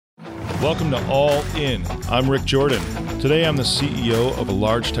Welcome to All In. I'm Rick Jordan. Today I'm the CEO of a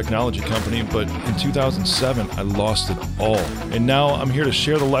large technology company, but in 2007 I lost it all. And now I'm here to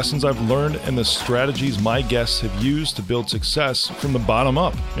share the lessons I've learned and the strategies my guests have used to build success from the bottom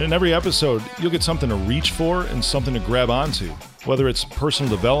up. And in every episode, you'll get something to reach for and something to grab onto, whether it's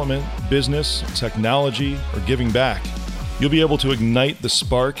personal development, business, technology, or giving back. You'll be able to ignite the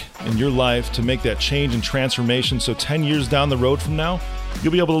spark in your life to make that change and transformation so 10 years down the road from now,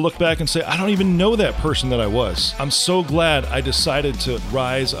 you'll be able to look back and say, I don't even know that person that I was. I'm so glad I decided to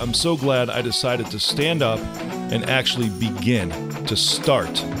rise. I'm so glad I decided to stand up and actually begin to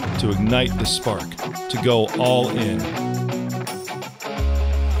start to ignite the spark, to go all in.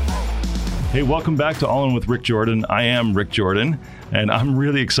 Hey, welcome back to All In with Rick Jordan. I am Rick Jordan, and I'm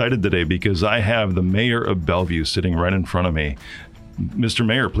really excited today because I have the mayor of Bellevue sitting right in front of me. Mr.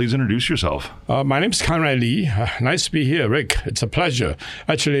 Mayor, please introduce yourself. My name is Conrad Lee. Nice to be here, Rick. It's a pleasure.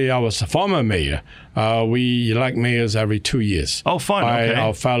 Actually, I was a former mayor. We elect mayors every 2 years. Oh, fun. By Okay.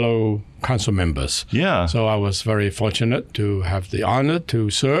 our fellow council members. Yeah. So I was very fortunate to have the honor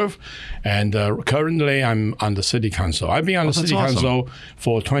to serve. And currently, I'm on the city council. I've been on the city council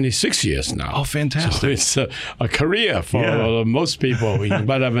for 26 years now. Oh, fantastic. So it's a career for most people in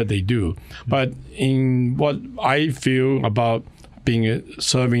whatever they do. But in what I feel about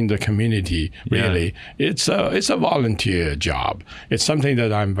serving the community, really, it's a volunteer job. It's something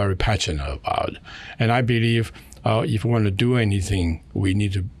that I'm very passionate about, and I believe if we want to do anything, we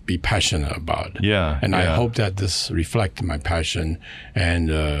need to be passionate about it. I hope that this reflects my passion.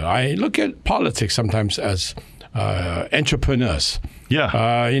 And I look at politics sometimes as entrepreneurs.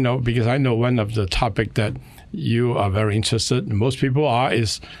 Because I know one of the topic that you are very interested, and most people are,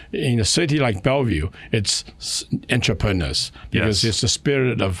 is in a city like Bellevue, it's entrepreneurs, because it's the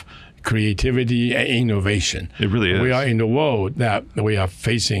spirit of creativity and innovation. It really is. We are in the world that we are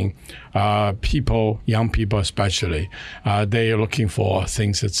facing, people, young people especially, they are looking for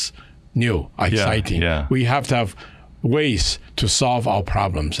things that's new, exciting. We have to have ways to solve our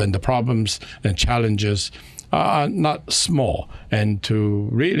problems, and the problems and challenges are not small, and to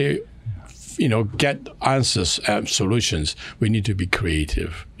really get answers and solutions, we need to be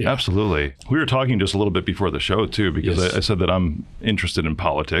creative. Absolutely. We were talking just a little bit before the show, too, because I said that I'm interested in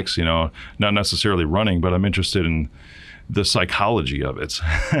politics, not necessarily running, but I'm interested in the psychology of it.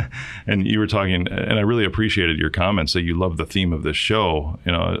 And you were talking, and I really appreciated your comments that you love the theme of this show,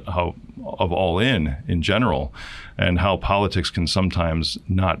 how of All In general, and how politics can sometimes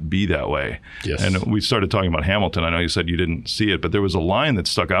not be that way. Yes. And we started talking about Hamilton. I know you said you didn't see it, but there was a line that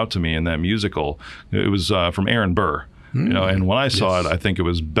stuck out to me in that musical. It was from Aaron Burr. And when I saw it, I think it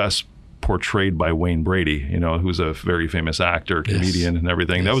was best portrayed by Wayne Brady, who's a very famous actor, comedian, and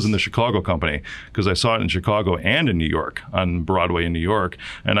everything. That was in the Chicago Company, because I saw it in Chicago and in New York, on Broadway in New York,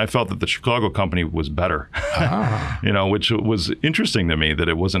 and I felt that the Chicago Company was better, which was interesting to me that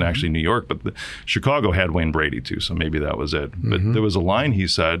it wasn't actually New York, but Chicago had Wayne Brady too, so maybe that was it. But there was a line he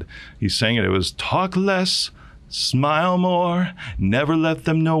said, he sang it was, "Talk less, smile more, never let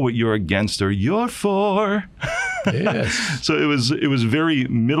them know what you're against or you're for." Yes. So it was very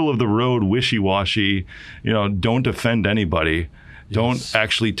middle of the road, wishy-washy, don't offend anybody. Don't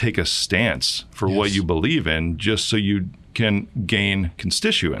actually take a stance for what you believe in just so you can gain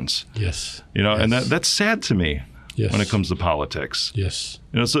constituents. And that's sad to me when it comes to politics.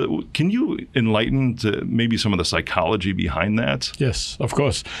 So can you enlighten to maybe some of the psychology behind that? Yes, of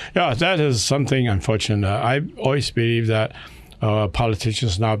course. Yeah, that is something unfortunate. I always believe that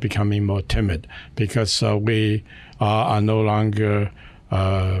politicians now becoming more timid because we are no longer,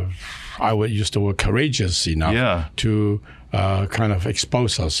 I would use the word courageous enough to kind of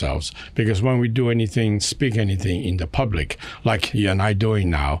expose ourselves. Because when we do anything, speak anything in the public, like you and I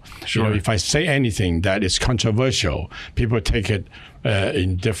doing now, if I say anything that is controversial, people take it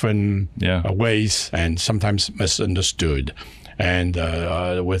in different ways and sometimes misunderstood. And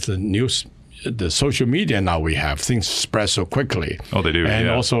with the news, the social media now we have, things spread so quickly. Oh, they do. And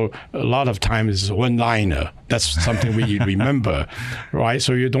also a lot of times it's one-liner. That's something we remember, right?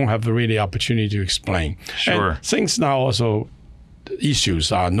 So you don't have really opportunity to explain. And things now also,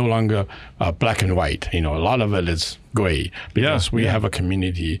 issues are no longer black and white. A lot of it is gray because we have a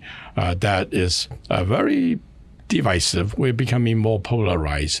community that is very divisive. We're becoming more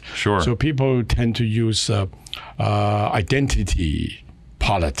polarized. So people tend to use identity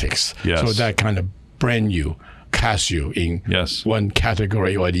politics. So that kind of brand you, cast you in one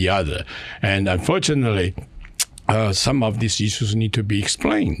category or the other. And unfortunately, some of these issues need to be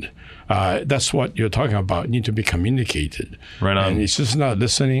explained. That's what you're talking about. Need to be communicated. Right on. And it's just not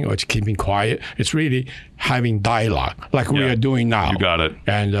listening or keeping quiet. It's really having dialogue, like we are doing now. You got it.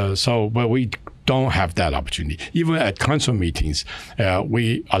 And but we don't have that opportunity. Even at council meetings,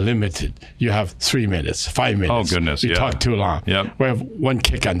 we are limited. You have 3 minutes, 5 minutes. Oh, goodness, You talk too long. Yep. We have one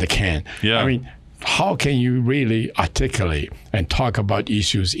kick on the can. Yeah. I mean, how can you really articulate and talk about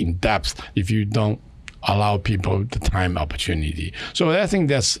issues in depth if you don't allow people the time opportunity? So I think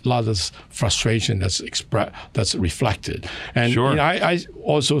there's a lot of frustration that's reflected. And Sure. I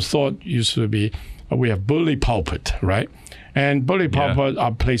also thought used to be we have bully pulpit, right? And bully pulpit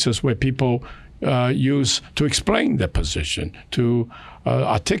are places where people use to explain their position, to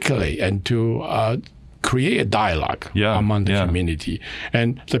articulate and to create a dialogue among the community.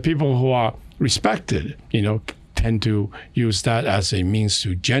 And the people who are respected, tend to use that as a means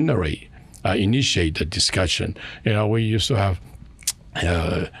to initiate the discussion. We used to have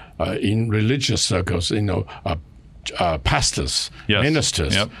in religious circles, pastors,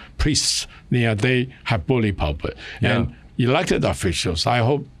 ministers, priests. They have bully pulpit, and elected officials. I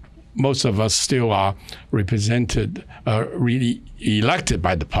hope most of us still are represented, really elected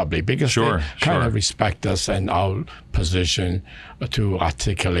by the public, because they kind of respect us and our position to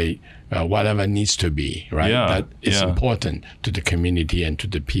articulate whatever needs to be, right? That is important to the community and to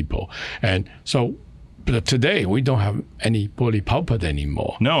the people. And so, but today we don't have any bully pulpit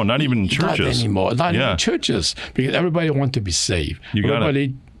anymore. No, not even in churches. Not anymore. Not even churches, because everybody wants to be safe.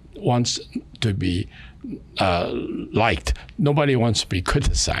 Everybody wants to be liked. Nobody wants to be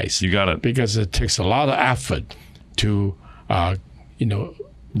criticized. You got it. Because it takes a lot of effort to,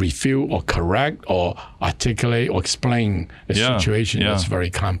 refute or correct or articulate or explain a situation that's very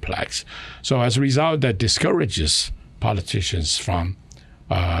complex. So as a result, that discourages politicians from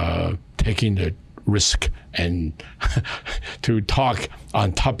taking the risk and to talk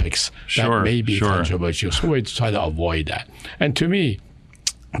on topics that may be controversial. So we try to avoid that. And to me,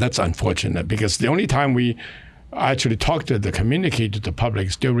 that's unfortunate, because the only time we actually talk to communicate to the public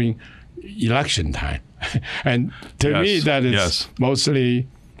is during election time. And to me, that is mostly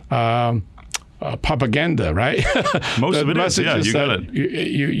propaganda, right? Most of it is, you got it.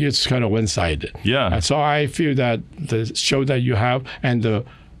 It's kind of one-sided. Yeah. And so I feel that the show that you have and the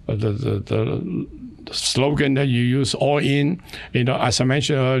slogan that you use, all in, as I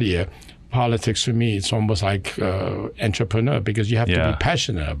mentioned earlier, politics for me, it's almost like entrepreneur, because you have to be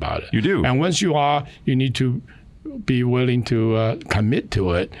passionate about it. You do. And once you are, you need to be willing to commit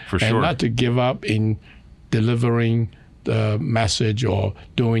to it and not to give up in delivering the message or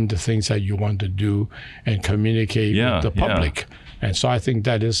doing the things that you want to do and communicate with the public. And so I think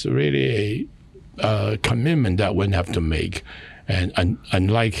that is really a commitment that we have to make. And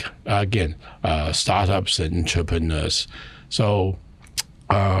unlike, again, startups and entrepreneurs. So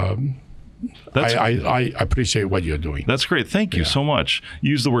I appreciate what you're doing. That's great. Thank you so much.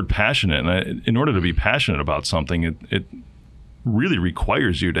 You use the word passionate. And in order to be passionate about something, it really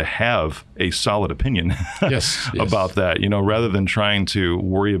requires you to have a solid opinion about that, rather than trying to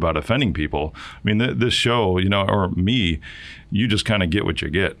worry about offending people. I mean, this show, or me, you just kind of get what you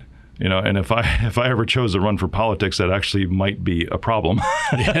get. And if I ever chose to run for politics, that actually might be a problem.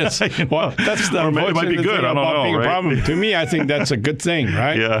 Yes. Well, that's the or it might be good. I don't know. Being right? a problem. To me, I think that's a good thing,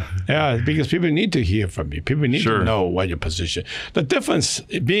 right? Yeah. Because people need to hear from you. People need to know what your position. The difference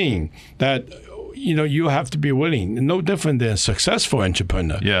being that you have to be willing, no different than a successful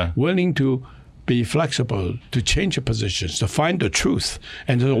entrepreneur, willing to be flexible, to change your positions, to find the truth.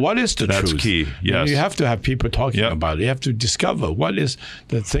 And what is the truth? That's key, yes. You have to have people talking about it. You have to discover what is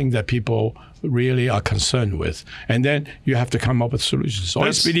the thing that people really are concerned with. And then you have to come up with solutions. I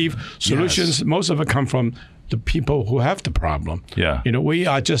always believe solutions, most of it come from the people who have the problem. Yeah. We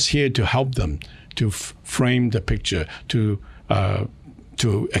are just here to help them to frame the picture, to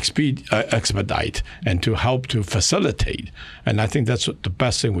expedite and to help to facilitate. And I think that's the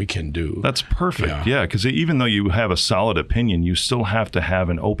best thing we can do. That's perfect. Yeah, because even though you have a solid opinion, you still have to have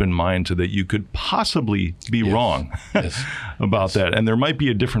an open mind so that you could possibly be wrong about that. And there might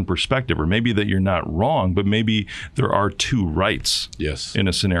be a different perspective, or maybe that you're not wrong, but maybe there are two rights in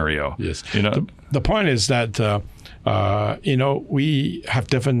a scenario. Yes. The point is that, we have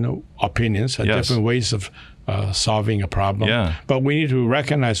different opinions and different ways of solving a problem. But we need to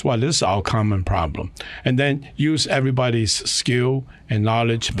recognize what is our common problem, and then use everybody's skill and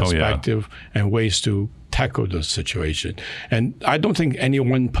knowledge, perspective, and ways to tackle the situation. And I don't think any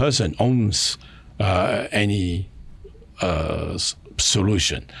one person owns any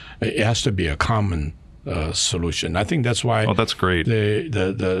solution. It has to be a common solution. I think that's why. Oh, that's great.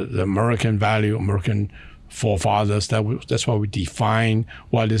 The American value, American forefathers. That's why we define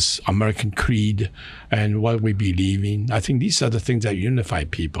what is American creed and what we believe in. I think these are the things that unify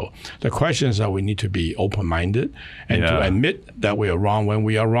people. The question is that we need to be open-minded and to admit that we are wrong when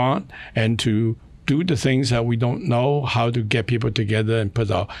we are wrong, and to do the things that we don't know, how to get people together and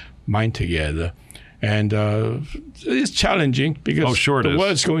put our mind together. And it's challenging because the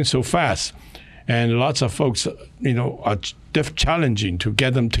world's going so fast. And lots of folks, are challenging to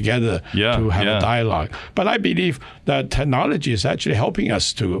get them together to have a dialogue. But I believe that technology is actually helping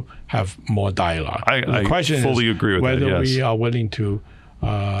us to have more dialogue. The question fully agree with whether that, yes. we are willing to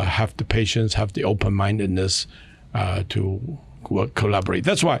have the patience, have the open-mindedness to collaborate.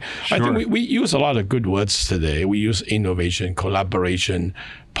 That's why I think we use a lot of good words today. We use innovation, collaboration,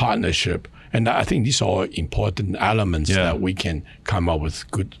 partnership. And I think these are all important elements that we can come up with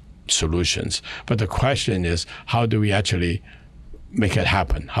good solutions. But the question is, how do we actually make it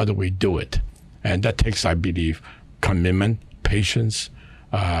happen? How do we do it? And that takes, I believe, commitment, patience,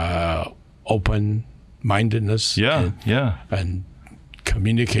 open-mindedness, and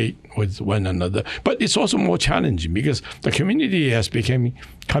communicate with one another. But it's also more challenging because the community has becoming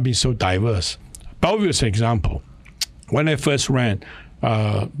so diverse. Bellevue is an example. When I first ran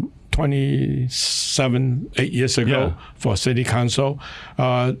 8 years ago for city council,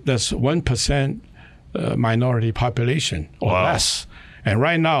 there's 1% minority population or less. And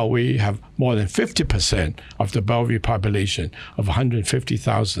right now we have more than 50% of the Bellevue population of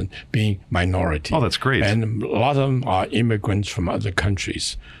 150,000 being minority. Oh, that's great. And a lot of them are immigrants from other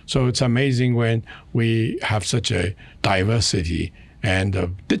countries. So it's amazing when we have such a diversity. And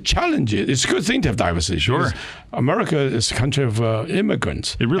the challenge is, it's a good thing to have diversity. Sure. America is a country of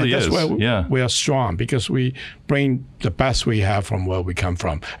immigrants. It really is. That's where we are strong, because we bring the best we have from where we come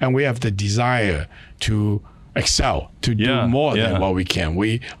from. And we have the desire to excel, to do more than what we can.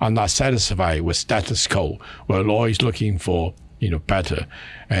 We are not satisfied with status quo. We're always looking for better.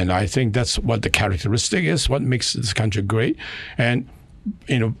 And I think that's what the characteristic is, what makes this country great. And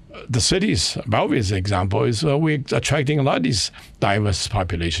the cities, Bellevue as an example, is we're attracting a lot of these diverse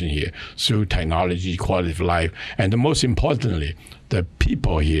population here through technology, quality of life, and most importantly, the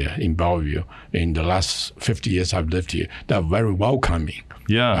people here in Bellevue, in the last 50 years I've lived here, they're very welcoming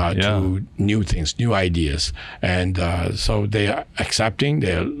to new things, new ideas. And so they are accepting,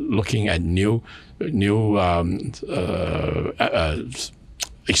 they're looking at new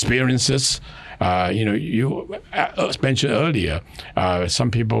experiences. You mentioned earlier,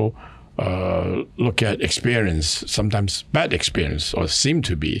 some people look at experience, sometimes bad experience, or seem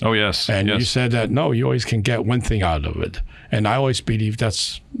to be. Oh, yes. And you said that, no, you always can get one thing out of it. And I always believe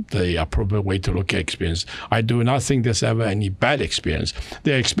that's the appropriate way to look at experience. I do not think there's ever any bad experience.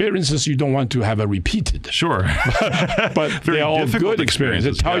 There are experiences you don't want to have repeated. Sure. but they are all good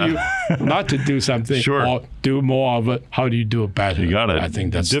experiences. They tell you not to do something or do more of it. How do you do it better? You got it. I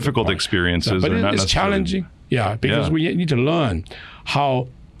think that's difficult experiences. But are not it's challenging. Because we need to learn how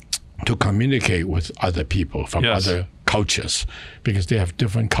to communicate with other people from other cultures, because they have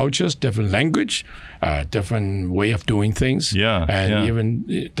different cultures, different language, different way of doing things. Even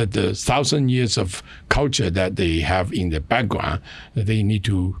the 1,000 years of culture that they have in the background, that they need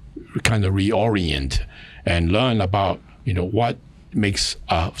to kind of reorient and learn about, what makes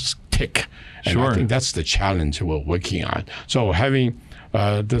us tick. And I think that's the challenge we're working on. So having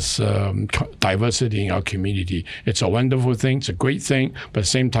this diversity in our community, it's a wonderful thing, it's a great thing, but at the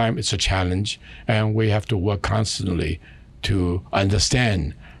same time, it's a challenge, and we have to work constantly to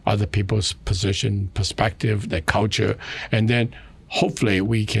understand other people's position, perspective, their culture, and then hopefully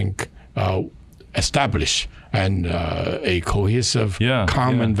we can establish a cohesive,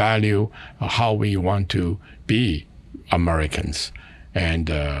 common value of how we want to be Americans. And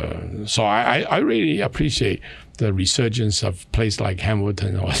so I really appreciate the resurgence of place like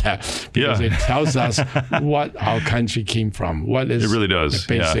Hamilton or that, because it tells us what our country came from, what is the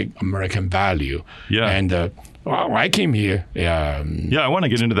basic American value. And I came here. I want to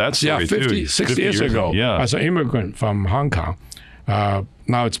get into that story 60 years ago as an immigrant from Hong Kong.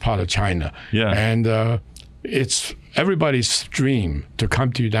 Now it's part of China. And it's everybody's dream to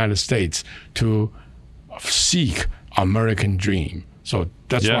come to the United States to seek American dream. So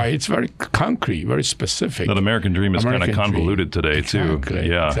that's why it's very concrete, very specific. That American dream is kind of convoluted today, too.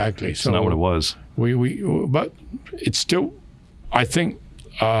 Exactly. It's not what it was. But it's still, I think,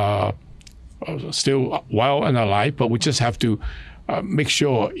 still well and alive. But we just have to make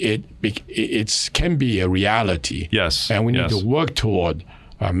sure it can be a reality. Yes. And we need to work toward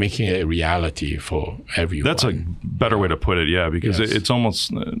making it a reality for everyone. That's a better way to put it, yeah, because it's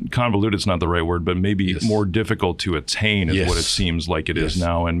almost convoluted. It's not the right word, but maybe more difficult to attain is what it seems like it is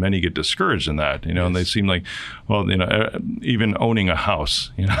now, and many get discouraged in that, and they seem like, well, even owning a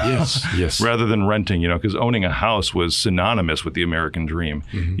house, rather than renting, because owning a house was synonymous with the American dream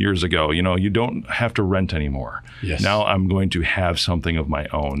years ago. You don't have to rent anymore. Now I'm going to have something of my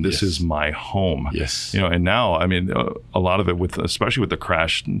own. This is my home. And now, I mean, a lot of it especially with the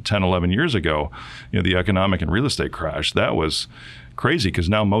crash 10, 11 years ago, the economic and real estate crash, that was crazy because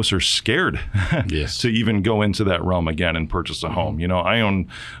now most are scared to even go into that realm again and purchase a home. I own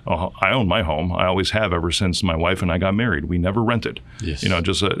my home. I always have ever since my wife and I got married. We never rented.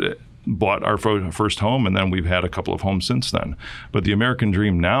 Just bought our first home, and then we've had a couple of homes since then. But the American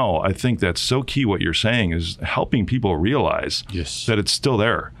dream now, I think that's so key. What you're saying is helping people realize that it's still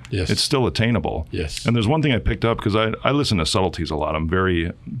there. It's still attainable. And there's one thing I picked up because I listen to Subtleties a lot.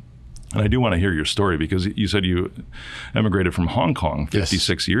 And I do want to hear your story because you said you emigrated from Hong Kong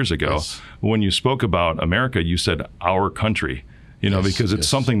 56 years ago. When you spoke about America, you said our country. Because it's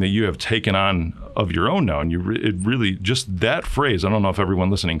something that you have taken on of your own now. And it really, just that phrase, I don't know if everyone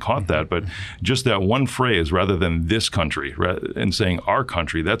listening caught that, but just that one phrase rather than this country and saying our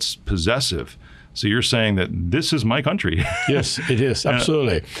country, that's possessive. So you're saying that this is my country. Yes, it is.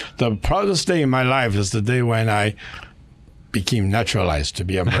 Absolutely. The proudest day in my life is the day when I became naturalized to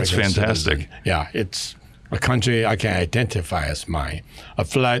be American citizen. That's fantastic. Yeah, it's a country I can identify as mine. A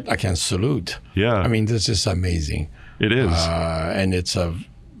flag I can salute. Yeah. I mean, this is amazing. It is. And it's I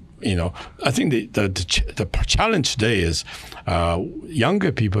think the challenge today is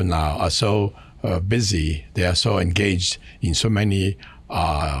younger people now are so busy. They are so engaged in so many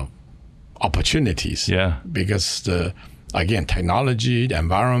opportunities. Yeah. Because technology, the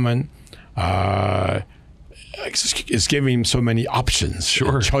environment, is giving so many options,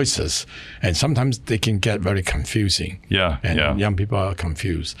 and choices, and sometimes they can get very confusing. Young people are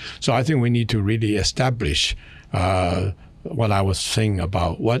confused. So I think we need to really establish what I was saying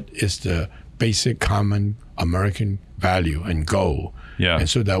about what is the basic common American value and goal, and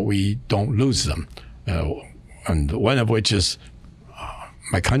so that we don't lose them. And one of which is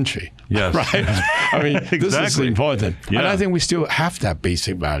my country. Yes. Right? I mean, exactly. This is important. Yeah. And I think we still have that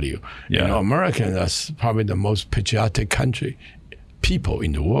basic value. Yeah. Americans are probably the most patriotic people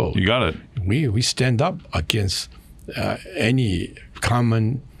in the world. You got it. We stand up against any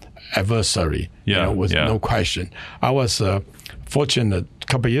common adversary, with no question. I was fortunate a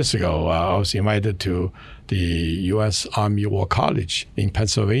couple of years ago. I was invited to the U.S. Army War College in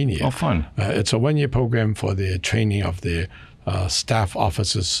Pennsylvania. Oh, fun. It's a one-year program for the training of the staff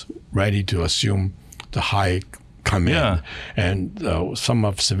officers ready to assume the high command. And some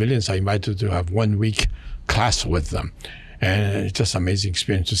of civilians are invited to have 1 week class with them. And it's just an amazing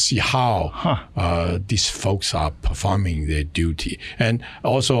experience to see how these folks are performing their duty. And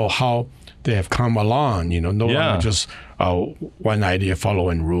also how they have come along, no longer just one idea, follow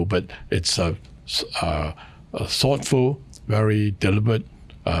and rule, but it's a thoughtful, very deliberate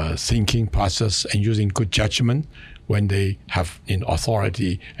thinking process and using good judgment when they have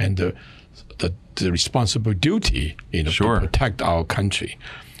authority and the responsible duty to protect our country.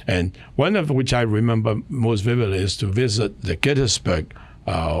 And one of which I remember most vividly is to visit the Gettysburg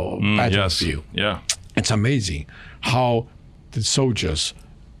battlefield. Yeah. It's amazing how the soldiers,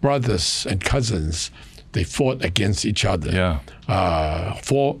 brothers and cousins, they fought against each other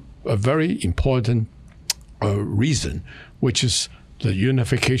for a very important reason, which is the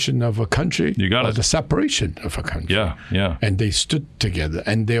unification of a country, the separation of a country. And they stood together,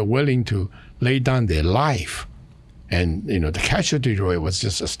 and they're willing to lay down their life. And the casualty rate was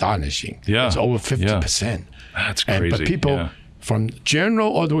just astonishing. It's over 50%. That's crazy. But people from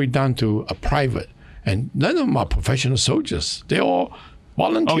general all the way down to a private, and none of them are professional soldiers. They're all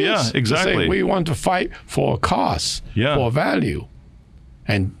volunteers. Oh yeah, exactly. They say, we want to fight for a cause, for a value,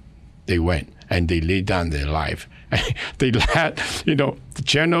 and they went and they laid down their life. They had, the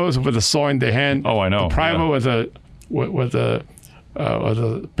generals with a sword in their hand. Oh, I know. The private with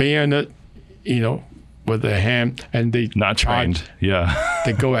a bayonet, with their hand, and they not trained.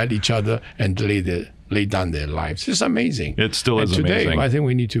 They go at each other and lay down their lives. It's amazing. It still is today, amazing. I think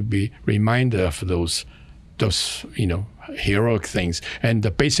we need to be reminded of those heroic things and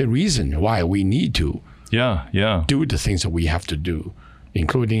the basic reason why we need to do the things that we have to do,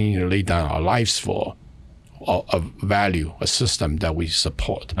 including lay down our lives for a value, a system that we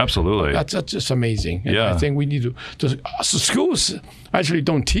support. Absolutely. That's just amazing. And I think we need to schools actually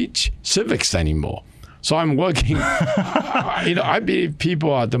don't teach civics anymore. So I'm working, I believe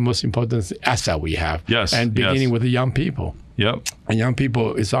people are the most important asset we have. Yes. And beginning with the young people. Yep. And young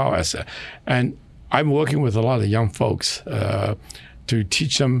people is our asset. And I'm working with a lot of young folks to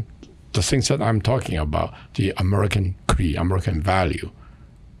teach them the things that I'm talking about, the American creed, American value,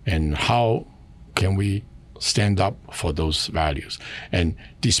 and how can we stand up for those values. And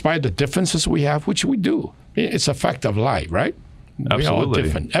despite the differences we have, which we do, it's a fact of life, right? Absolutely. We're all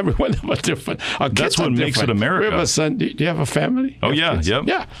different. Everyone is different. Our That's kids what are makes it different. America. We have a son. Do you have a family? Oh, You have yeah. kids? Yep.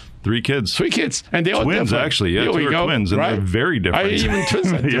 Yeah. 3 kids. 3 kids. And they're all Twins, different. actually. Yeah, Here 2 we are go, twins, and right? they're very different. Even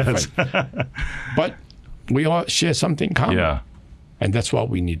twins are Yes. different. But we all share something in common. Yeah. And that's what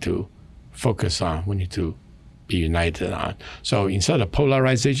we need to focus on. We need to be united on. So instead of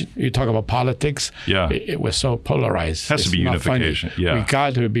polarization, you talk about politics. Yeah. It was so polarized. Has to It's be not unification. funny. Yeah. We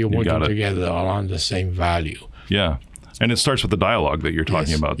got to be working got it. together around the same value. Yeah. And it starts with the dialogue that you're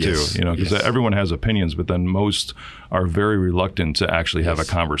talking Yes, about yes, too, you know, because yes. everyone has opinions, but then most are very reluctant to actually have a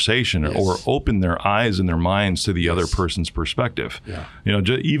conversation or open their eyes and their minds to the other person's perspective. Yeah. You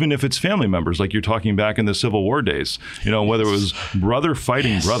know, even if it's family members, like you're talking back in the Civil War days, you know, whether it was brother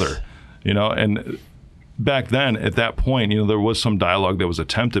fighting brother, you know, and back then at that point, you know, there was some dialogue that was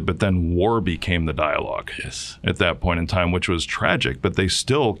attempted, but then war became the dialogue at that point in time, which was tragic, but they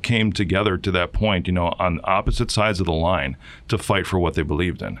still came together to that point, you know, on opposite sides of the line to fight for what they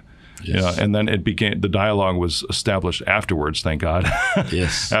believed in. You know, and then the dialogue was established afterwards, thank God.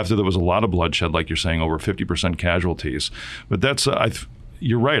 Yes. After there was a lot of bloodshed, like you're saying, over 50% casualties. But that's,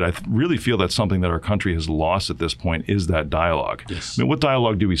 you're right. I really feel that's something that our country has lost at this point is that dialogue. Yes. I mean, what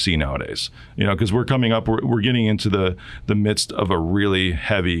dialogue do we see nowadays? You know, because we're coming up, we're getting into the midst of a really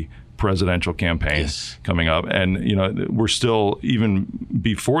heavy presidential campaign coming up. And, you know, we're still even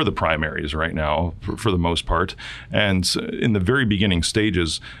before the primaries right now, for the most part, and in the very beginning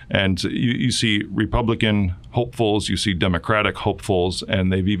stages. And you see Republican hopefuls, you see Democratic hopefuls,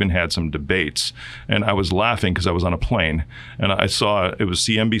 and they've even had some debates. And I was laughing because I was on a plane and I saw it was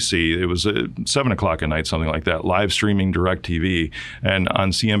CNBC. It was 7 o'clock at night, something like that, live streaming DirecTV. And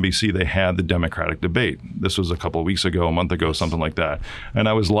on CNBC, they had the Democratic debate. This was a couple of weeks ago, a month ago, something like that. And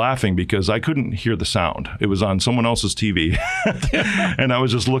I was laughing because I couldn't hear the sound. It was on someone else's TV. And I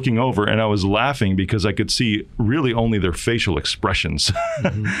was just looking over and I was laughing because I could see really only their facial expressions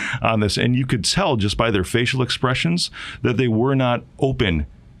on this. And you could tell just by their facial expressions that they were not open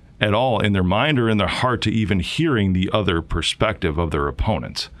at all in their mind or in their heart to even hearing the other perspective of their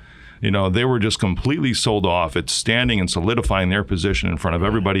opponent. You know, they were just completely sold off at standing and solidifying their position in front of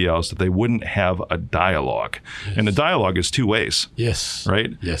everybody else, that they wouldn't have a dialogue. And the dialogue is 2 ways. Yes.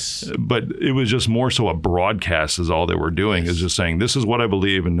 Right? Yes. But it was just more so a broadcast is all they were doing, is just saying, this is what I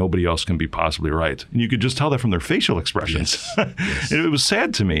believe and nobody else can be possibly right. And you could just tell that from their facial expressions. Yes. And it was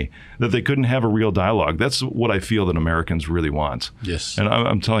sad to me that they couldn't have a real dialogue. That's what I feel that Americans really want. Yes. And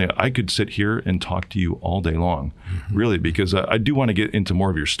I'm telling you, I could sit here and talk to you all day long, really, because I do want to get into more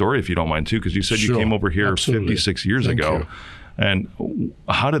of your story, if you don't mind, too, because you said you came over here 56 years ago. You. And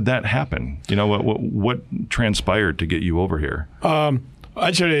how did that happen? You know, what transpired to get you over here?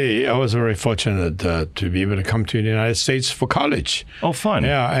 Actually, I was very fortunate to be able to come to the United States for college. Oh, fun.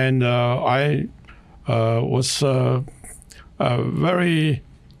 Yeah, and I was very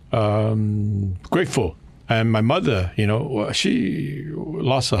grateful. And my mother, you know, she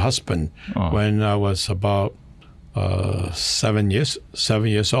lost her husband when I was about 7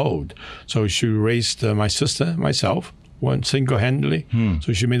 years old. So she raised my sister, myself, single-handedly.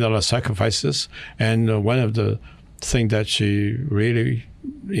 So she made a lot of sacrifices. And one of the things that she really,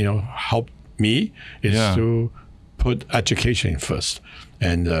 you know, helped me is to put education first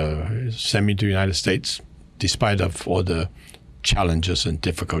and send me to the United States, despite of all the challenges and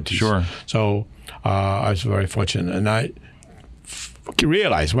difficulties. Sure. So I was very fortunate, and I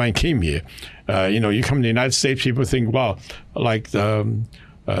realized when I came here, you know, you come to the United States, people think, well, like the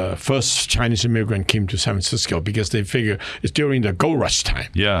first Chinese immigrant came to San Francisco because they figure it's during the gold rush time.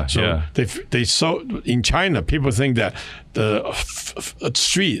 Yeah, so they saw in China, people think that the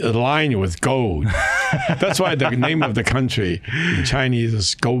street lined with gold. That's why the name of the country in Chinese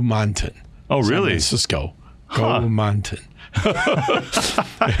is Gold Mountain. Oh, really? San Francisco, Gold Mountain.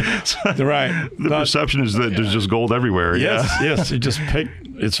 Right. The perception is that there's just gold everywhere. Yes. You just pick.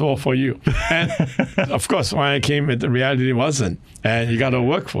 It's all for you. And of course, when I came, the reality wasn't, and you got to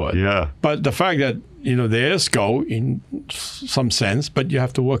work for it. Yeah. But the fact that, you know, there is gold in some sense, but you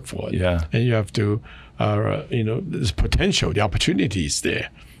have to work for it. Yeah. And you have to, you know, there's potential, the opportunity is there,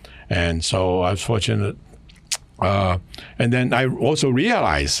 and so I was fortunate. And then I also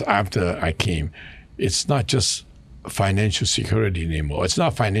realized after I came, it's not just financial security anymore. It's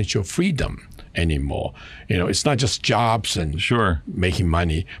not financial freedom anymore. You know, it's not just jobs and making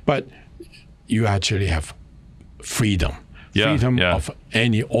money, but you actually have freedom freedom of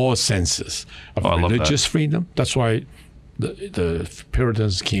all senses of religious freedom. That's why the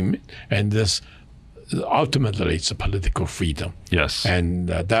Puritans came, and this ultimately it's a political freedom. Yes, and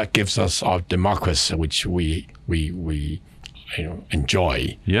that gives us our democracy, which we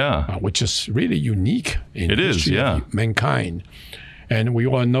enjoy. Yeah, which is really unique in it history is, of mankind. And we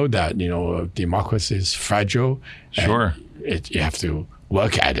all know that democracy is fragile. Sure, you have to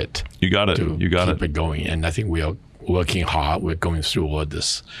work at it. You got it. To keep it going. And I think we are working hard. We're going through all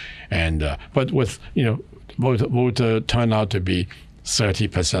this, and but with voter turnout to be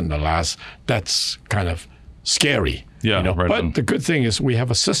 30% or less, that's kind of scary. Yeah, right. But the good thing is we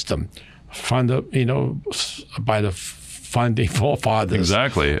have a system funded, by the founding forefathers.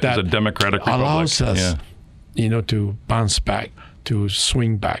 Exactly, it's a democratic republic. Allows us, to bounce back, to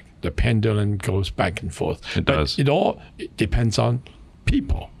swing back. The pendulum goes back and forth. It does. It depends on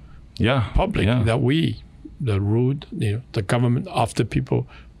people. Public. That we, the ruled, the government of the people,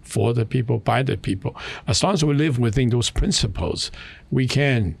 for the people, by the people. As long as we live within those principles, we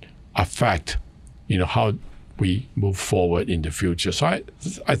can affect, how we move forward in the future. So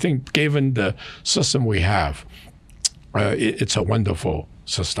I think given the system we have, it's a wonderful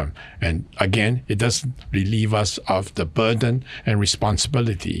system. And again, it doesn't relieve us of the burden and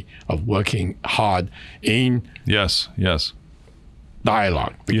responsibility of working hard in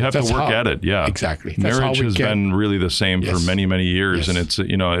dialogue. You have to work at it. Yeah, exactly. Marriage has been really the same for many, many years, and it's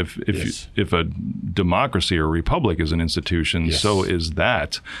if a democracy or republic is an institution, so is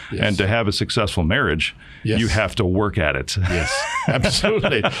that. And to have a successful marriage, you have to work at it. Yes,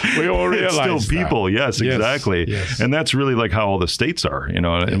 absolutely. We all realize it's still people. That. Yes, exactly. Yes. And that's really like how all the states are.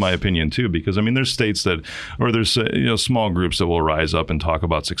 In my opinion too, because there's states that, or there's small groups that will rise up and talk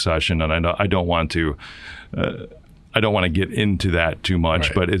about succession, and I don't want to. I don't want to get into that too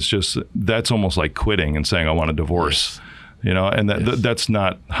much, but it's just, that's almost like quitting and saying, I want a divorce, and that's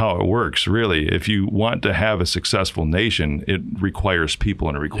not how it works, really. If you want to have a successful nation, it requires people,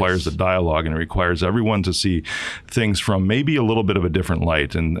 and it requires the dialogue, and it requires everyone to see things from maybe a little bit of a different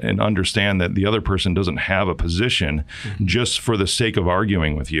light, and understand that the other person doesn't have a position just for the sake of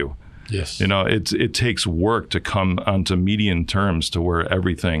arguing with you. Yes. It takes work to come onto median terms to where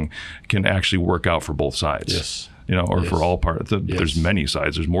everything can actually work out for both sides. Yes. For all parts. There's many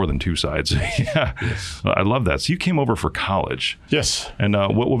sides. There's more than two sides. I love that. So you came over for college. Yes. And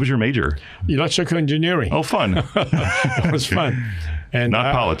what was your major? Electrical engineering. Oh, fun. It was fun. And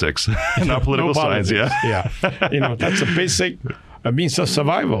not politics, not political science. Yeah. That's a basic means of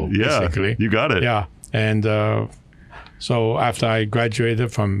survival, basically. You got it. Yeah. And so after I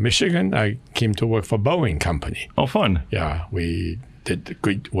graduated from Michigan, I came to work for Boeing Company. Oh, fun. Yeah. We did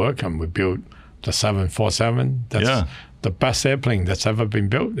great work, and we built the 747. That's the best airplane that's ever been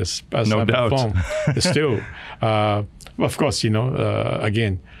built. It's best no doubt. Flown. It's still, of course,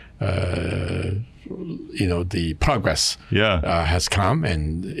 again, the progress has come,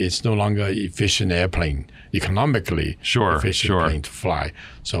 and it's no longer efficient airplane, economically efficient plane to fly.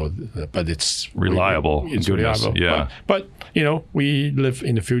 So, but it's reliable. It's reliable. Yeah. But we live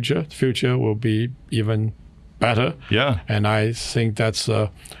in the future. The future will be even better. Yeah. And I think that's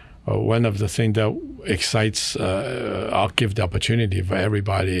one of the things that excites, I'll give the opportunity for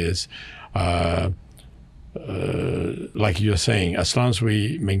everybody is, like you're saying, as long as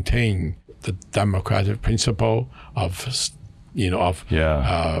we maintain the democratic principle of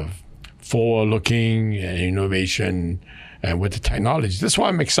forward-looking and innovation, and with the technology. That's why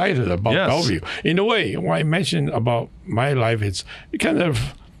I'm excited about Bellevue. In a way, what I mentioned about my life, it kind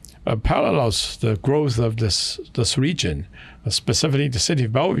of parallels the growth of this region, specifically the city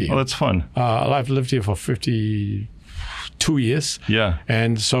of Bellevue. Oh, that's fun. I've lived here for 52 years. Yeah.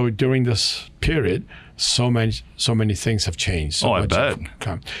 And so during this period, so many things have changed. I bet.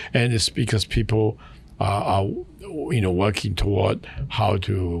 And it's because people are working toward how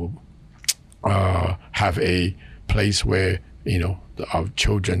to have a place where our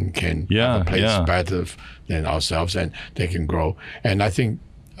children can have a place better than ourselves, and they can grow. And I think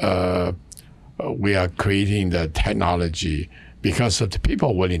we are creating the technology because of the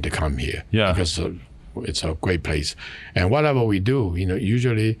people willing to come here. Yeah. Because it's a great place. And whatever we do,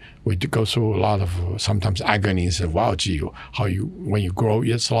 usually we go through a lot of sometimes agonies and when you grow,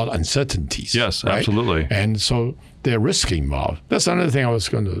 it's a lot of uncertainties. Yes, right? Absolutely. And so there's risk involved. That's another thing I was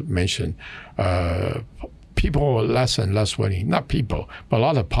going to mention. People are less and less willing, not people, but a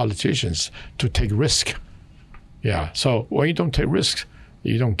lot of politicians to take risk. Yeah. So when you don't take risks,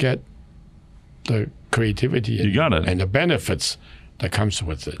 you don't get the creativity and the benefits that comes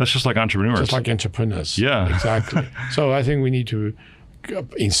with it. That's just like entrepreneurs. Just like entrepreneurs. Yeah. Exactly. So I think we need to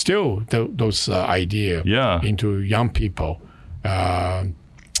instill those ideas into young people.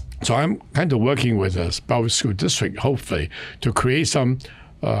 So I'm kind of working with the Bellevue School District, hopefully, to create some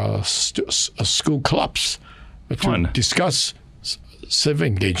school clubs to discuss civic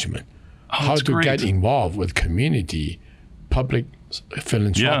engagement, how to get involved with community, public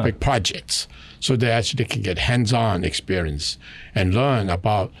philanthropic projects, so they actually can get hands-on experience and learn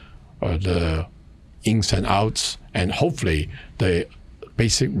about the ins and outs, and hopefully the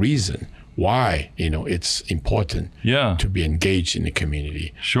basic reason why it's important to be engaged in the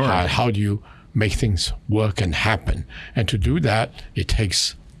community. Sure. How do you make things work and happen? And to do that, it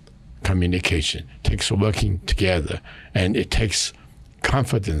takes communication, it takes working together, and it takes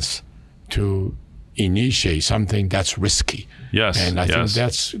confidence to initiate something that's risky. Yes. And I think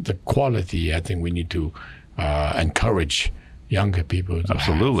that's the quality I think we need to encourage younger people to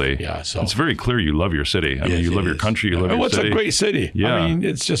Absolutely. have. Yeah, so it's very clear you love your city. I mean, you love your country, you love your city. It's a great city. Yeah. I mean,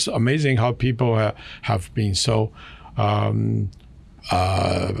 it's just amazing how people have been so, what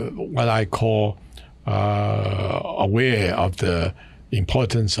I call aware of the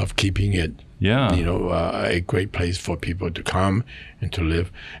importance of keeping it, a great place for people to come and to live.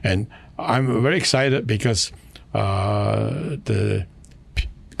 And I'm very excited because the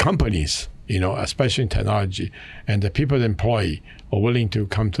companies, especially in technology, and the people that employ are willing to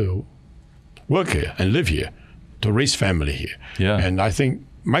come to work here and live here, to raise family here. Yeah. And I think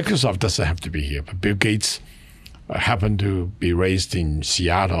Microsoft doesn't have to be here, but Bill Gates happened to be raised in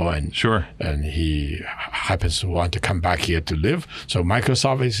Seattle, and and he happens to want to come back here to live. So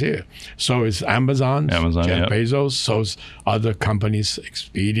Microsoft is here. So is Amazon, Jeff Bezos. So is other companies,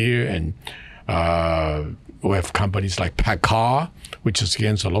 Expedia, and we have companies like PACCAR, which is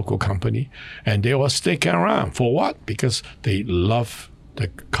against a local company, and they were sticking around for what? Because they love the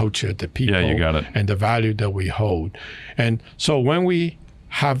culture, the people, you got it, and the value that we hold. And so when we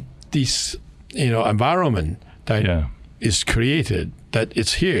have this, environment that is created, that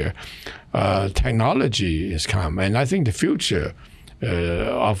it's here, technology has come, and I think the future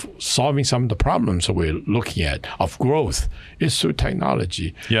of solving some of the problems that we're looking at of growth is through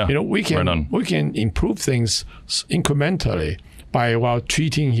technology. We can improve things incrementally by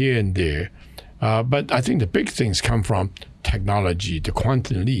tweaking here and there, but I think the big things come from technology, the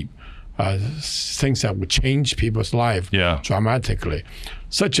quantum leap, things that would change people's lives dramatically,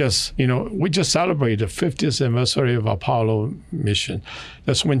 such as we just celebrated the 50th anniversary of Apollo mission.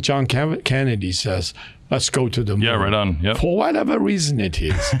 That's when John Kennedy says, let's go to the moon. Yeah, right on. Yep. For whatever reason it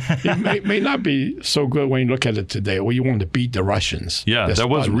is. It may not be so good when you look at it today, or you want to beat the Russians. Yeah, that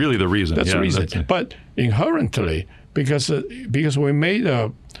was really the reason. That's the reason. But inherently, because we made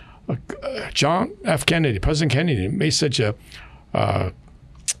John F. Kennedy, President Kennedy, made such a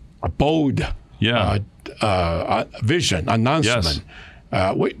bold vision, announcement,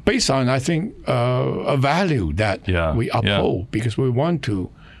 based on, I think, a value that we uphold, because we want to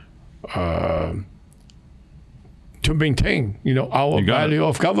maintain, our value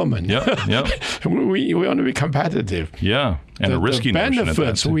of government. We want to be competitive. Yeah, and a risky notion. The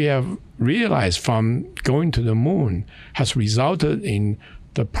benefits we have realized from going to the moon has resulted in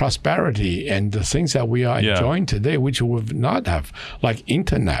the prosperity and the things that we are enjoying today, which we would not have, like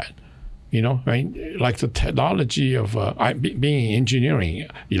internet. Right? Like the technology of being in engineering,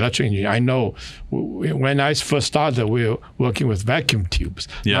 electrical engineering. I know when I first started, we were working with vacuum tubes.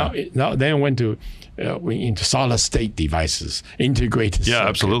 Now then went to into solid state devices, integrated circuit,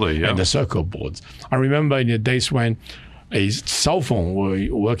 absolutely, and the circuit boards. I remember in the days when a cell phone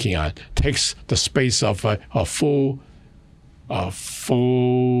we're working on takes the space of a full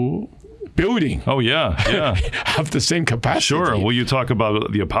building. Oh, yeah. Have the same capacity. Sure. Well, you talk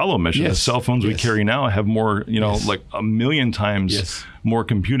about the Apollo mission. The cell phones we carry now have more, like 1 million times more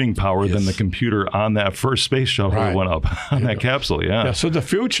computing power than the computer on that first space shuttle that went up on that capsule. So the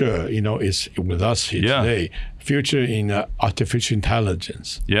future, is with us here today. Future in artificial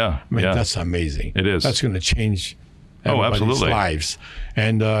intelligence. I mean, that's amazing. It is. That's going to change everybody's lives.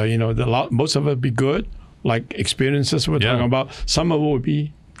 And, most of it will be good, like experiences we're talking about. Some of it will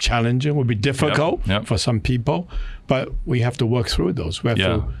be challenging, will be difficult for some people, but we have to work through those. We have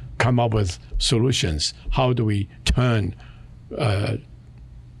to come up with solutions. How do we turn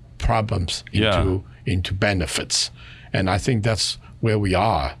problems into benefits? And I think that's where we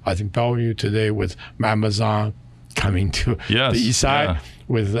are. I think Bellevue today, with Amazon coming to the east side,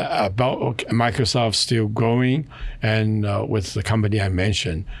 with Microsoft still growing, and with the company I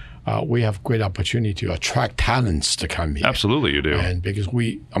mentioned, we have great opportunity to attract talents to come here. Absolutely, you do. And because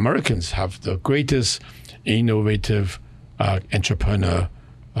we Americans have the greatest innovative entrepreneur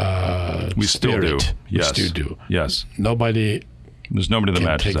we spirit. Still do. We still do. Yes. Nobody There's nobody that can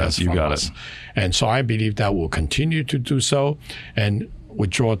matches take that. us You from got us. it. And so I believe that will continue to do so and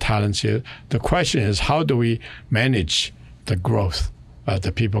withdraw talents here. The question is, how do we manage the growth,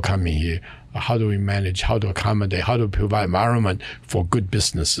 the people coming here? How do we manage, how to accommodate, how to provide environment for good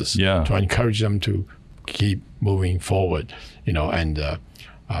businesses to encourage them to keep moving forward, and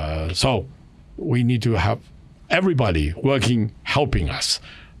so we need to have everybody working, helping us.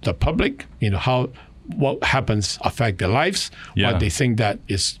 The public, what happens affect their lives, what they think that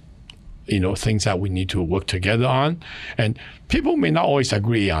is, things that we need to work together on. And people may not always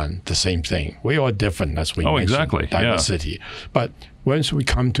agree on the same thing. We are different, as we mentioned, exactly. diversity. But once we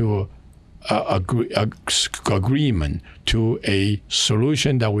come to agreement to a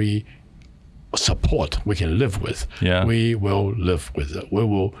solution that we support, we can live with, we will live with it. We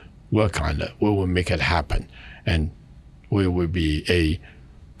will work on it. We will make it happen. And we will be a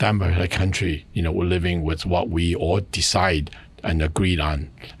democratic country, we're living with what we all decide and agreed on.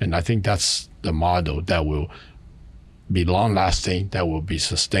 And I think that's the model that will be long-lasting, that will be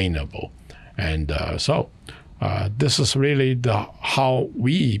sustainable. And so this is really how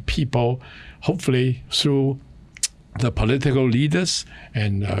we people, hopefully through the political leaders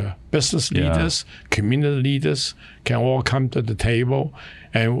and business leaders, community leaders, can all come to the table.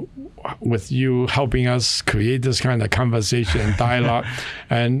 And with you helping us create this kind of conversation and dialogue,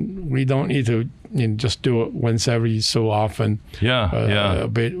 and we don't need to just do it once every so often.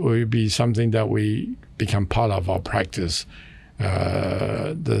 But it will be something that we become part of our practice.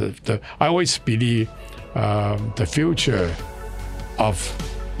 I always believe the future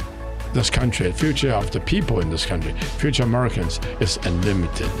of this country, the future of the people in this country, future Americans is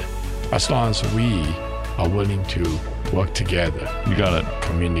unlimited, as long as we are willing to work together. You got it.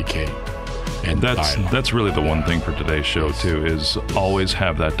 Communicate. And that's really the one thing for today's show too, is always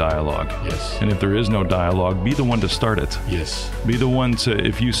have that dialogue. Yes. And if there is no dialogue, be the one to start it. Yes. Be the one to,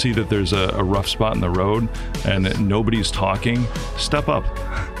 if you see that there's a rough spot in the road and nobody's talking, step up.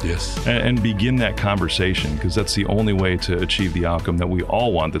 Yes. And begin that conversation, because that's the only way to achieve the outcome that we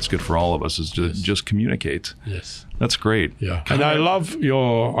all want, that's good for all of us, is to just communicate. Yes. That's great. Yeah. And I love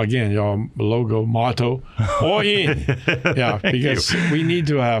your logo motto, all in. Because we need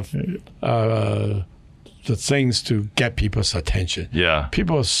to have the things to get people's attention. Yeah.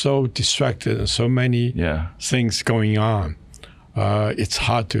 People are so distracted and so many things going on. It's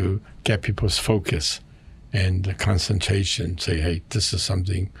hard to get people's focus and the concentration. Say, hey, this is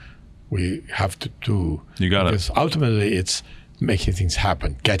something we have to do. You got it. Because ultimately it's making things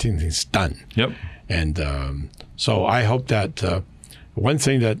happen, getting things done. Yep. And so I hope that one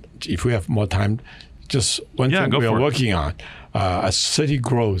thing that, if we have more time, just one thing we are working on, as city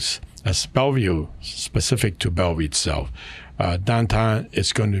grows, as Bellevue, specific to Bellevue itself, downtown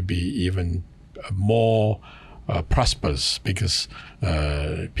is going to be even more prosperous, because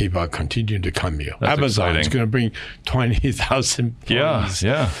people are continuing to come here. That's Amazon exciting. is going to bring 20,000 employees.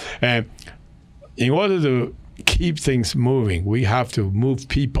 And in order to keep things moving, we have to move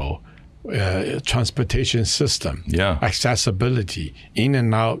people, transportation system, accessibility in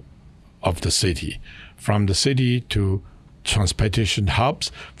and out of the city, from the city to transportation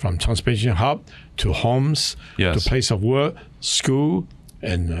hubs, from transportation hub to homes, to place of work, school,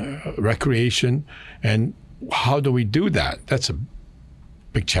 and recreation. And how do we do that? That's a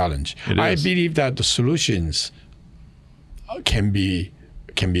big challenge. I believe that the solutions can be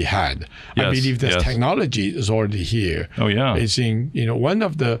had. I believe that technology is already here. It's in one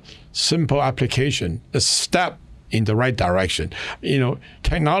of the simple application, a step in the right direction.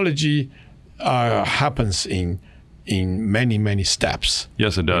 Technology happens in many steps.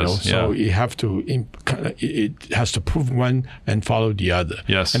 Yes, it does. So you have to, it has to prove one and follow the other.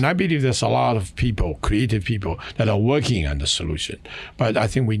 Yes. And I believe there's a lot of people, creative people, that are working on the solution. But I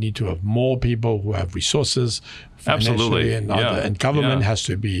think we need to have more people who have resources, financially, and government has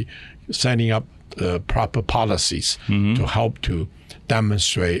to be setting up the proper policies to help to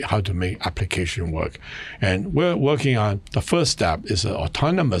demonstrate how to make application work. And we're working on, the first step is an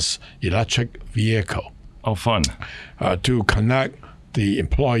autonomous electric vehicle. Oh, fun. To connect the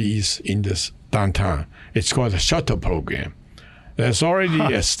employees in this downtown. It's called a shuttle program. There's already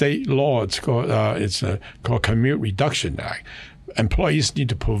a state law. It's called Commute Reduction Act. Employees need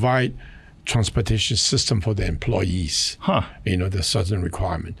to provide transportation system for the employees. There's certain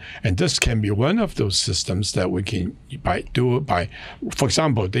requirement. And this can be one of those systems that we can do it by, for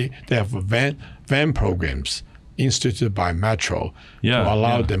example, they have van programs instituted by Metro to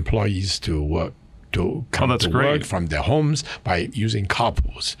allow the employees to work, to come to work from their homes by using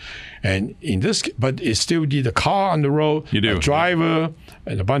carpools. And but it still need a car on the road, a driver,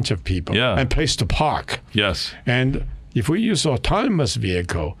 and a bunch of people, and place to park. Yes. And if we use autonomous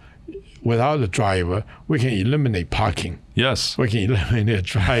vehicle without a driver, we can eliminate parking. Yes. We can eliminate a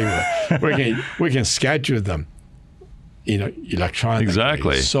driver. we can schedule them, electronically.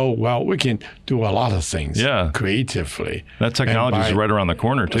 Exactly. So well, we can do a lot of things. creatively. That technology is right around the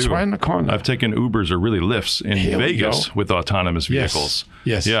corner too. It's right in the corner. I've taken Ubers or really Lyfts in Vegas with autonomous vehicles.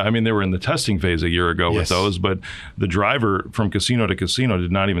 Yes. Yeah, I mean they were in the testing phase a year ago with those, but the driver from casino to casino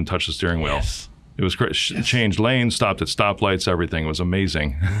did not even touch the steering wheel. Yes. It was great. Changed lanes, stopped at stoplights, everything. It was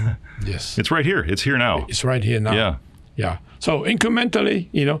amazing. Yes. It's right here. It's here now. It's right here now. Yeah. Yeah. So incrementally,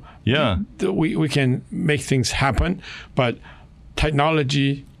 we can make things happen, but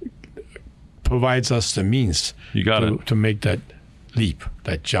technology provides us the means to make that leap,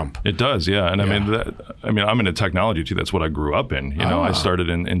 that jump. It does, yeah. And I mean, I'm into technology too. That's what I grew up in. I started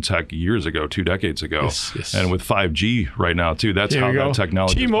in tech years ago, 2 decades ago. Yes. And with 5G right now too, that's how that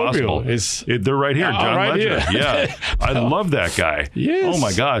technology T-Mobile is possible. They're right here, John right Legend. Here. Yeah, I love that guy. Yes. Oh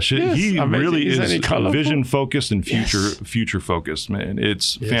my gosh, he Amazing. really is vision focused and Yes. future focused. Man,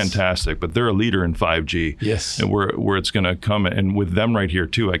 it's fantastic. But they're a leader in 5G. Yes. And where it's going to come, and with them right here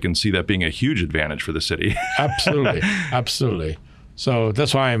too, I can see that being a huge advantage for the city. Absolutely, absolutely. So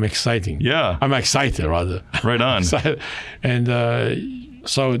that's why I'm excited. Yeah. I'm excited, rather. Right on. And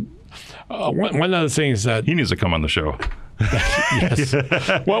so one of the things that... He needs to come on the show. Yes.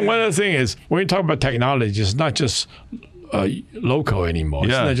 One of the things is, when you talk about technology, it's not just local anymore.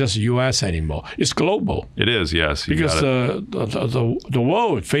 It's not just U.S. anymore. It's global. It is, yes. Because the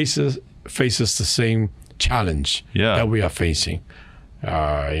world faces the same challenge that we are facing.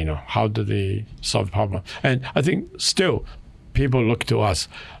 How do they solve the problem? And I think still... people look to us.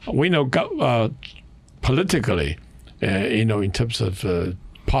 We know politically, in terms of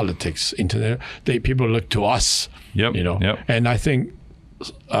politics, people look to us. Yep. And I think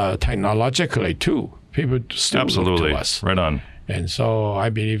technologically too, people still look to us. Right on. And so I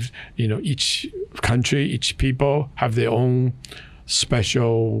believe, each country, each people have their own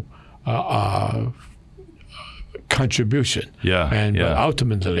special contribution. But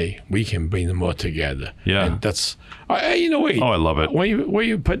ultimately, we can bring them all together. Yeah. And that's, in a way. Oh, I love it. When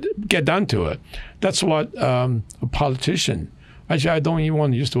you get down to it, that's what a politician. Actually, I don't even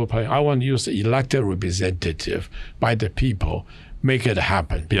want to use the word politician. I want to use the elected representative by the people. Make it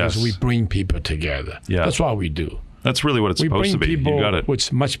happen because we bring people together. Yeah. That's what we do. That's really what it's supposed to be. We bring You got people it.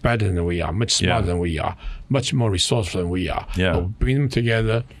 which much better than we are, much smarter than we are, much more resourceful than we are. Yeah. But bring them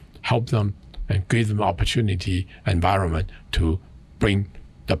together, help them, and give them opportunity, environment to bring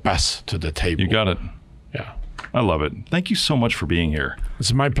the best to the table. You got it. Yeah. I love it. Thank you so much for being here.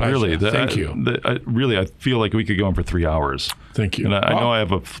 It's my pleasure. Really, Thank you. I feel like we could go on for 3 hours. Thank you. And I know I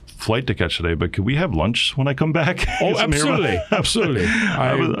have a flight to catch today, but could we have lunch when I come back? Oh, absolutely. Absolutely.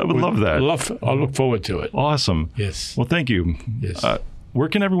 I would love that. I'll look forward to it. Awesome. Yes. Well, thank you. Yes. Where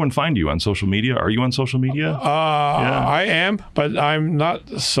can everyone find you on social media? Are you on social media? I am, but I'm not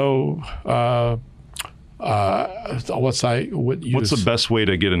so... What's the best way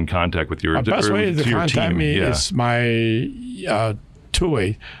to get in contact with your team? The best way to contact me is my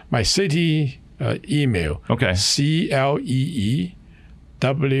two-way, my city email. Okay. CLEE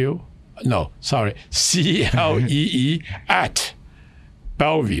at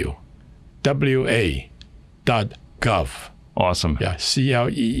Bellevue, WA.gov. Awesome. Yeah,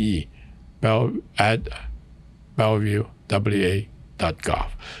 CLEE at Bellevue, WA.gov.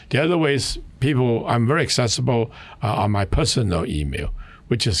 The other ways, I'm very accessible on my personal email,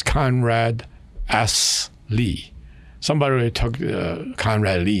 which is Conrad S. Lee. Somebody took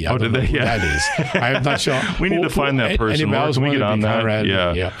Conrad Lee. I don't know who that is. I'm not sure. We need to find that person. Anybody else Can we get on that? Conrad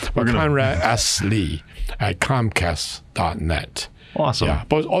Yeah. Lee, yeah. But Conrad S. Lee at Comcast.net. Awesome. Yeah.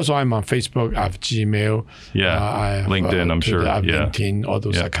 But also I'm on Facebook. I have Gmail. Yeah. I have, LinkedIn, I'm sure. I have Yeah. LinkedIn, all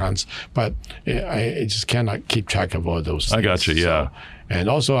those accounts. But I just cannot keep track of all those things. I got you, yeah. And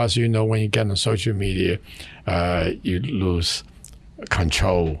also, as you know, when you get on social media, you lose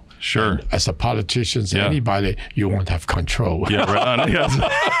control. Sure. And as a politician, anybody, you won't have control. Yeah, right on. Yes.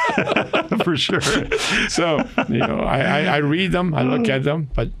 For sure. So, I read them, I look at them,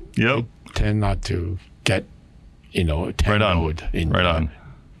 but I tend not to get, tangled in. Right on.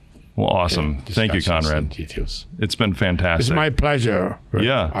 Well, awesome. Thank you, Conrad. Details. It's been fantastic. It's my pleasure. Rick.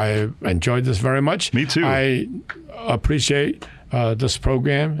 Yeah. I enjoyed this very much. Me too. I appreciate this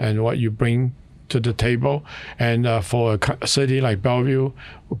program and what you bring to the table. And for a city like Bellevue,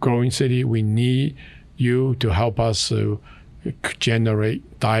 a growing city, we need you to help us to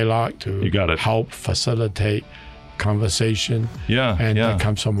generate dialogue, to help facilitate conversation. Yeah. And yeah. that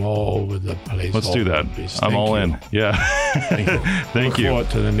comes from all over the place. Let's do that. I'm all in. Yeah. Thank you. Thank you. Look forward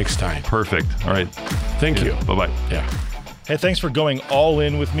to the next time. Perfect. All right. Thank you. Bye-bye. Yeah. Hey, thanks for going all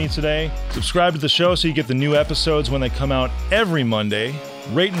in with me today. Subscribe to the show so you get the new episodes when they come out every Monday.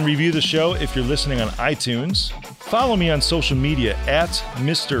 Rate and review the show if you're listening on iTunes. Follow me on social media at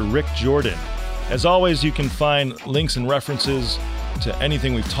Mr. Rick Jordan. As always, you can find links and references to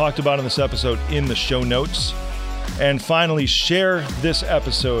anything we've talked about in this episode in the show notes. And finally, share this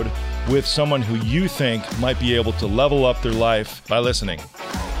episode with someone who you think might be able to level up their life by listening.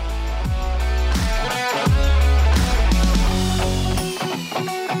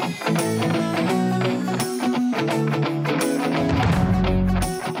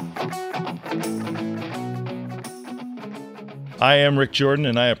 I am Rick Jordan,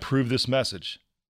 and I approve this message.